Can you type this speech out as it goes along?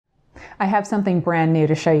I have something brand new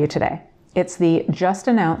to show you today. It's the just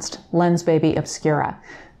announced Lensbaby Obscura.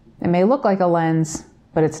 It may look like a lens,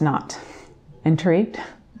 but it's not. Intrigued?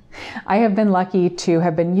 I have been lucky to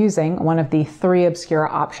have been using one of the 3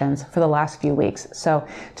 Obscura options for the last few weeks. So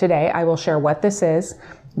today I will share what this is,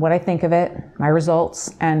 what I think of it, my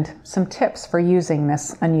results, and some tips for using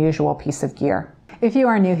this unusual piece of gear. If you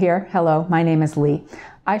are new here, hello, my name is Leigh.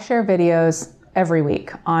 I share videos every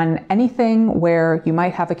week on anything where you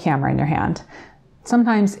might have a camera in your hand.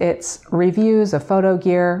 Sometimes it's reviews of photo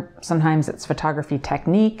gear, sometimes it's photography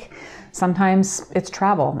technique, sometimes it's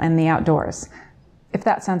travel and the outdoors. If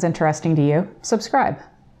that sounds interesting to you, subscribe.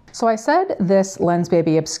 So I said this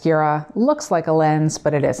Lensbaby Obscura looks like a lens,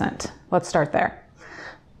 but it isn't. Let's start there.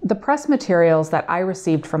 The press materials that I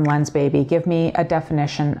received from Lensbaby give me a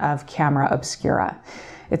definition of camera obscura.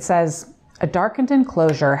 It says, a darkened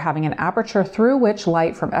enclosure having an aperture through which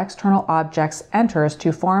light from external objects enters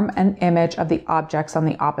to form an image of the objects on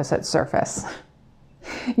the opposite surface.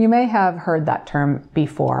 You may have heard that term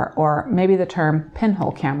before, or maybe the term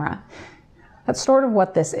pinhole camera. That's sort of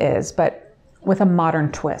what this is, but with a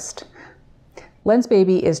modern twist.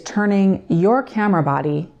 Lensbaby is turning your camera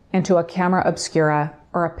body into a camera obscura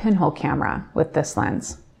or a pinhole camera with this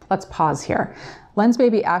lens. Let's pause here.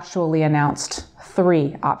 Lensbaby actually announced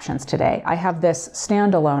 3 options today. I have this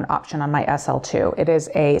standalone option on my SL2. It is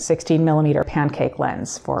a 16mm pancake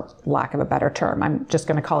lens, for lack of a better term. I'm just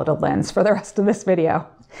going to call it a lens for the rest of this video.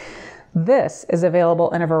 This is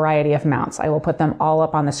available in a variety of mounts. I will put them all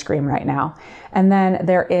up on the screen right now. And then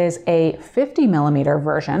there is a 50mm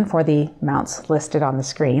version for the mounts listed on the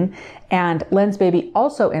screen. And Lensbaby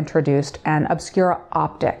also introduced an Obscura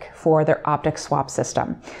optic for their optic swap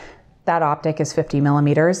system. That optic is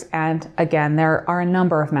 50mm, and again, there are a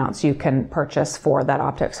number of mounts you can purchase for that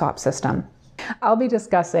optic swap system. I'll be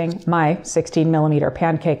discussing my 16mm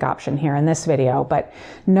pancake option here in this video, but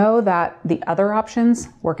know that the other options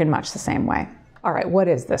work in much the same way. All right, what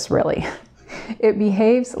is this really? It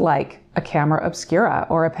behaves like a camera obscura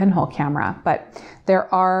or a pinhole camera, but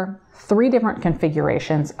there are 3 different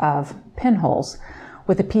configurations of pinholes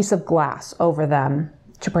with a piece of glass over them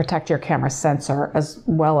to protect your camera sensor as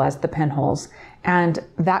well as the pinholes. And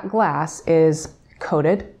that glass is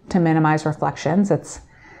coated to minimize reflections. It's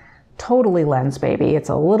totally Lensbaby. It's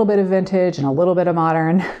a little bit of vintage and a little bit of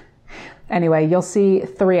modern. Anyway, you'll see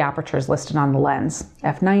 3 apertures listed on the lens,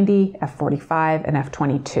 f90, f45, and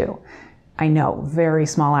f22. I know, very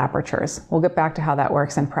small apertures. We'll get back to how that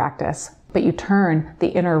works in practice, but you turn the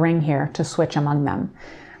inner ring here to switch among them.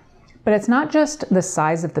 But it's not just the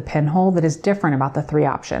size of the pinhole that is different about the 3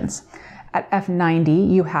 options. At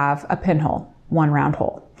f90, you have a pinhole, 1 round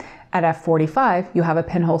hole. At f45, you have a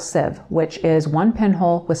pinhole sieve, which is 1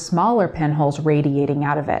 pinhole with smaller pinholes radiating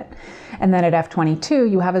out of it. And then at f22,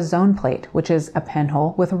 you have a zone plate, which is a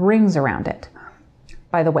pinhole with rings around it.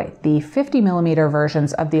 By the way, the 50mm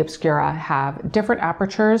versions of the Obscura have different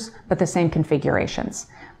apertures, but the same configurations.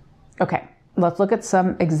 Okay. Let's look at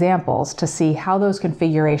some examples to see how those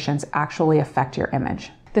configurations actually affect your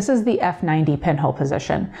image. This is the f90 pinhole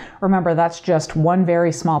position. Remember, that's just 1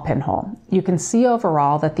 very small pinhole. You can see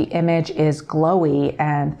overall that the image is glowy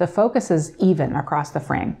and the focus is even across the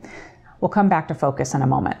frame. We'll come back to focus in a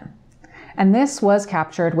moment. And this was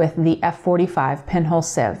captured with the f45 pinhole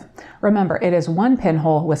sieve. Remember, it is 1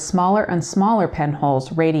 pinhole with smaller and smaller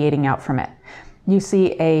pinholes radiating out from it. You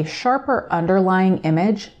see a sharper underlying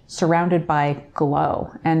image surrounded by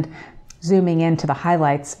glow, and zooming into the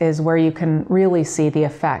highlights is where you can really see the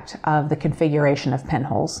effect of the configuration of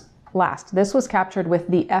pinholes. Last, this was captured with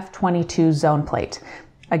the f22 zone plate.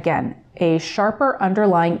 Again, a sharper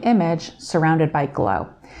underlying image surrounded by glow.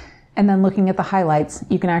 And then looking at the highlights,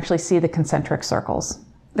 you can actually see the concentric circles.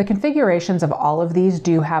 The configurations of all of these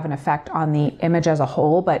do have an effect on the image as a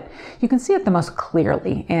whole, but you can see it the most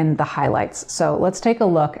clearly in the highlights. So let's take a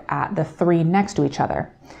look at the 3 next to each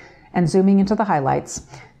other. And zooming into the highlights,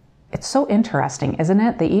 it's so interesting, isn't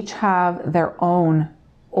it? They each have their own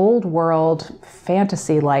old world,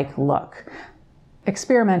 fantasy-like look.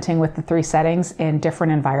 Experimenting with the 3 settings in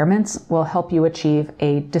different environments will help you achieve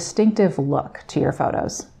a distinctive look to your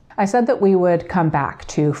photos. I said that we would come back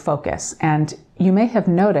to focus, and you may have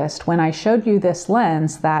noticed when I showed you this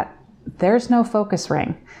lens that there's no focus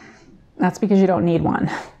ring. That's because you don't need one.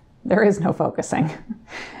 There is no focusing.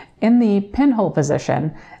 In the pinhole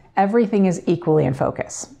position, everything is equally in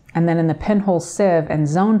focus. And then in the pinhole sieve and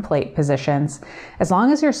zone plate positions, as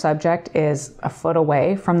long as your subject is a foot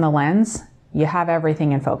away from the lens, you have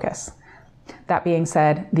everything in focus. That being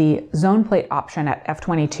said, the zone plate option at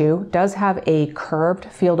f22 does have a curved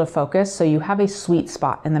field of focus, so you have a sweet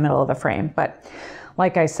spot in the middle of the frame. But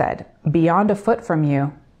Like I said, beyond a foot from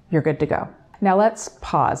you, you're good to go. Now let's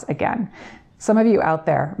pause again. Some of you out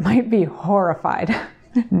there might be horrified.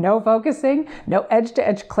 No focusing, no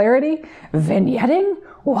edge-to-edge clarity, vignetting?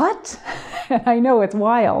 What? I know it's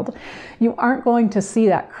wild. You aren't going to see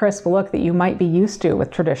that crisp look that you might be used to with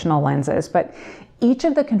traditional lenses, but each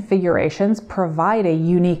of the configurations provide a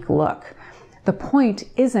unique look. The point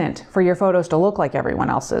isn't for your photos to look like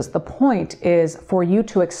everyone else's. The point is for you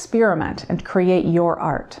to experiment and create your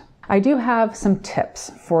art. I do have some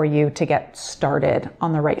tips for you to get started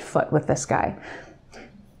on the right foot with this guy.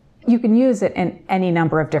 You can use it in any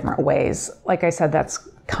number of different ways. Like I said, that's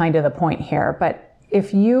kind of the point here. But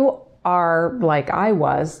if you are, like I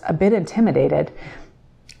was, a bit intimidated,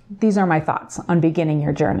 these are my thoughts on beginning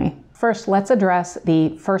your journey. First, let's address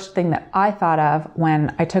the first thing that I thought of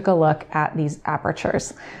when I took a look at these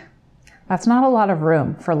apertures. That's not a lot of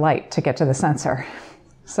room for light to get to the sensor.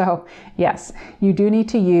 So yes, you do need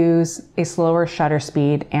to use a slower shutter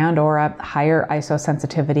speed and or a higher ISO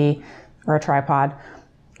sensitivity or a tripod.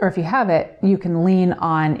 Or if you have it, you can lean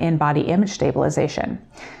on in-body image stabilization.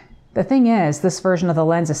 The thing is, this version of the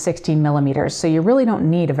lens is 16 millimeters, so you really don't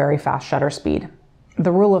need a very fast shutter speed.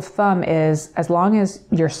 The rule of thumb is, as long as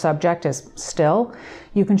your subject is still,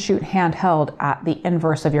 you can shoot handheld at the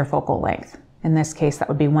inverse of your focal length. In this case, that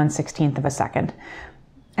would be 1/16 of a second.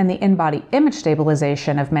 And the in-body image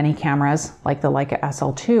stabilization of many cameras, like the Leica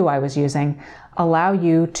SL2 I was using, allow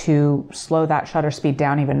you to slow that shutter speed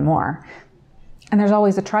down even more. And there's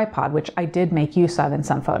always a tripod, which I did make use of in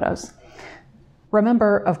some photos.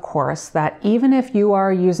 Remember, of course, that even if you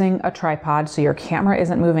are using a tripod so your camera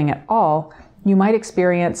isn't moving at all, you might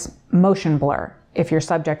experience motion blur if your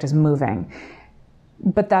subject is moving.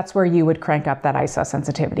 But that's where you would crank up that ISO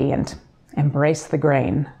sensitivity and embrace the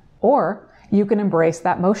grain. Or you can embrace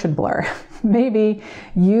that motion blur. Maybe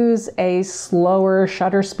use a slower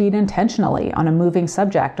shutter speed intentionally on a moving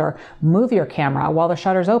subject, or move your camera while the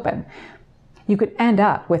shutter's open. You could end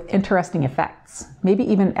up with interesting effects, maybe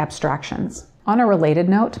even abstractions. On a related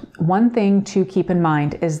note, one thing to keep in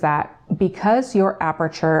mind is that because your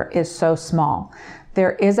aperture is so small,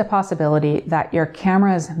 there is a possibility that your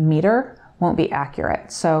camera's meter won't be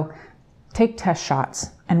accurate. So take test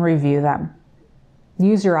shots and review them.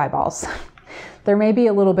 Use your eyeballs. There may be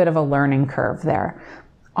a little bit of a learning curve there.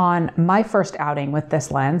 On my first outing with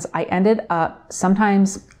this lens, I ended up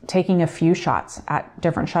sometimes taking a few shots at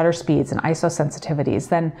different shutter speeds and ISO sensitivities.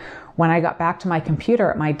 Then when I got back to my computer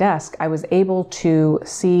at my desk, I was able to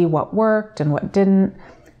see what worked and what didn't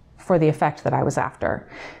for the effect that I was after.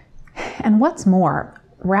 And what's more,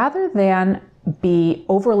 rather than be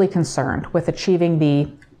overly concerned with achieving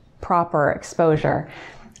the proper exposure,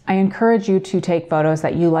 I encourage you to take photos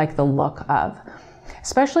that you like the look of.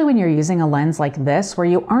 Especially when you're using a lens like this, where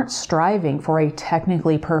you aren't striving for a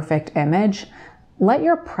technically perfect image, let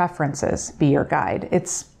your preferences be your guide.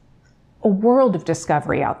 It's a world of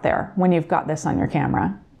discovery out there when you've got this on your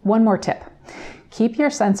camera. One more tip, keep your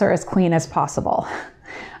sensor as clean as possible.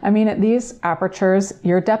 I mean, at these apertures,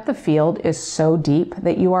 your depth of field is so deep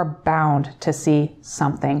that you are bound to see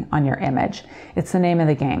something on your image. It's the name of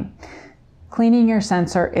the game. Cleaning your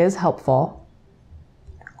sensor is helpful.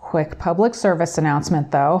 Quick public service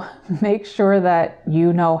announcement though, make sure that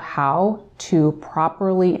you know how to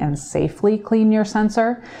properly and safely clean your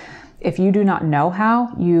sensor. If you do not know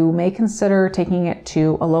how, you may consider taking it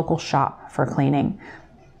to a local shop for cleaning.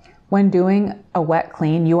 When doing a wet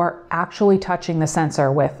clean, you are actually touching the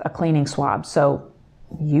sensor with a cleaning swab, so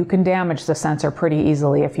you can damage the sensor pretty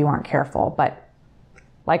easily if you aren't careful. But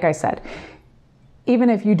like I said,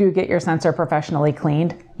 even if you do get your sensor professionally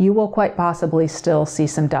cleaned, you will quite possibly still see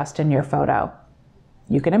some dust in your photo.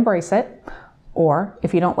 You can embrace it, or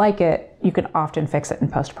if you don't like it, you can often fix it in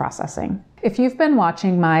post-processing. If you've been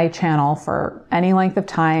watching my channel for any length of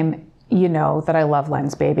time, you know that I love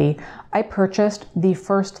Lensbaby. I purchased the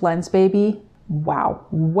first Lensbaby, wow,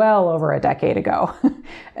 well over a decade ago.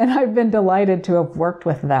 And I've been delighted to have worked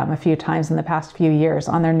with them a few times in the past few years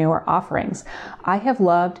on their newer offerings. I have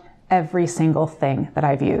loved every single thing that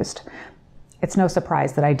I've used. It's no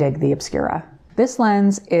surprise that I dig the Obscura. This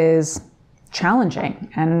lens is challenging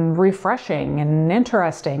and refreshing and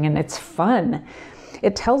interesting, and it's fun.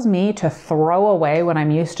 It tells me to throw away what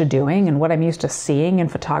I'm used to doing and what I'm used to seeing in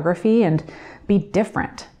photography and be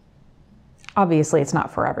different. Obviously, it's not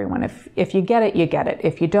for everyone. If you get it, you get it.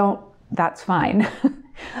 If you don't, that's fine.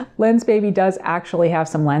 Lensbaby does actually have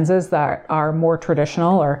some lenses that are more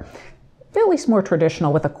traditional, or at least more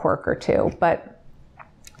traditional with a quirk or two, but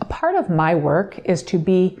A part of my work is to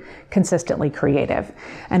be consistently creative.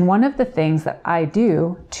 And one of the things that I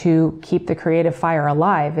do to keep the creative fire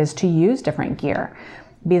alive is to use different gear.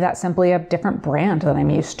 Be that simply a different brand than I'm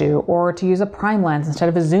used to, or to use a prime lens instead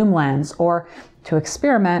of a zoom lens, or to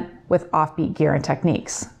experiment with offbeat gear and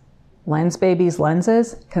techniques. Lensbaby's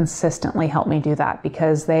lenses consistently help me do that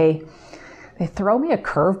because they throw me a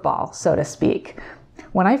curveball, so to speak.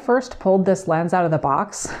 When I first pulled this lens out of the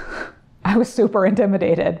box, I was super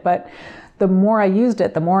intimidated, but the more I used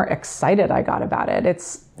it, the more excited I got about it.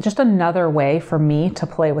 It's just another way for me to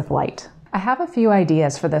play with light. I have a few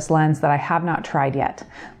ideas for this lens that I have not tried yet.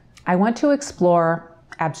 I want to explore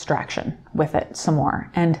abstraction with it some more.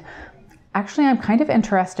 And actually, I'm kind of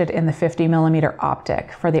interested in the 50mm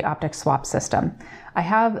optic for the optic swap system. I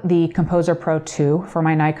have the Composer Pro 2 for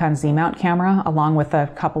my Nikon Z-mount camera, along with a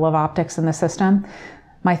couple of optics in the system.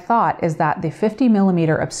 My thought is that the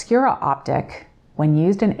 50mm Obscura optic, when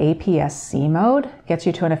used in APS-C mode, gets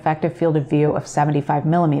you to an effective field of view of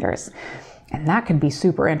 75mm. And that can be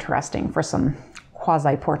super interesting for some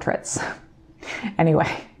quasi-portraits.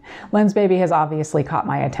 Anyway, Lensbaby has obviously caught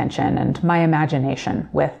my attention and my imagination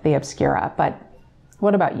with the Obscura, but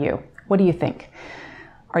what about you? What do you think?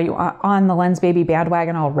 Are you on the Lensbaby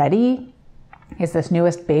bandwagon already? Is this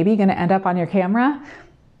newest baby going to end up on your camera?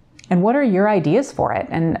 And what are your ideas for it?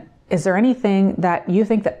 And is there anything that you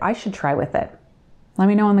think that I should try with it? Let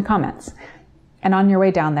me know in the comments. And on your way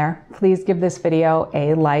down there, please give this video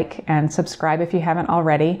a like and subscribe if you haven't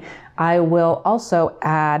already. I will also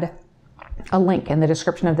add a link in the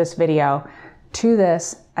description of this video to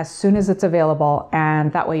this as soon as it's available,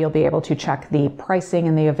 and that way you'll be able to check the pricing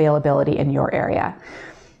and the availability in your area.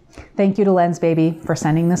 Thank you to Lensbaby for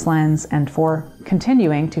sending this lens and for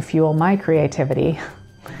continuing to fuel my creativity.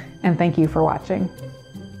 And thank you for watching.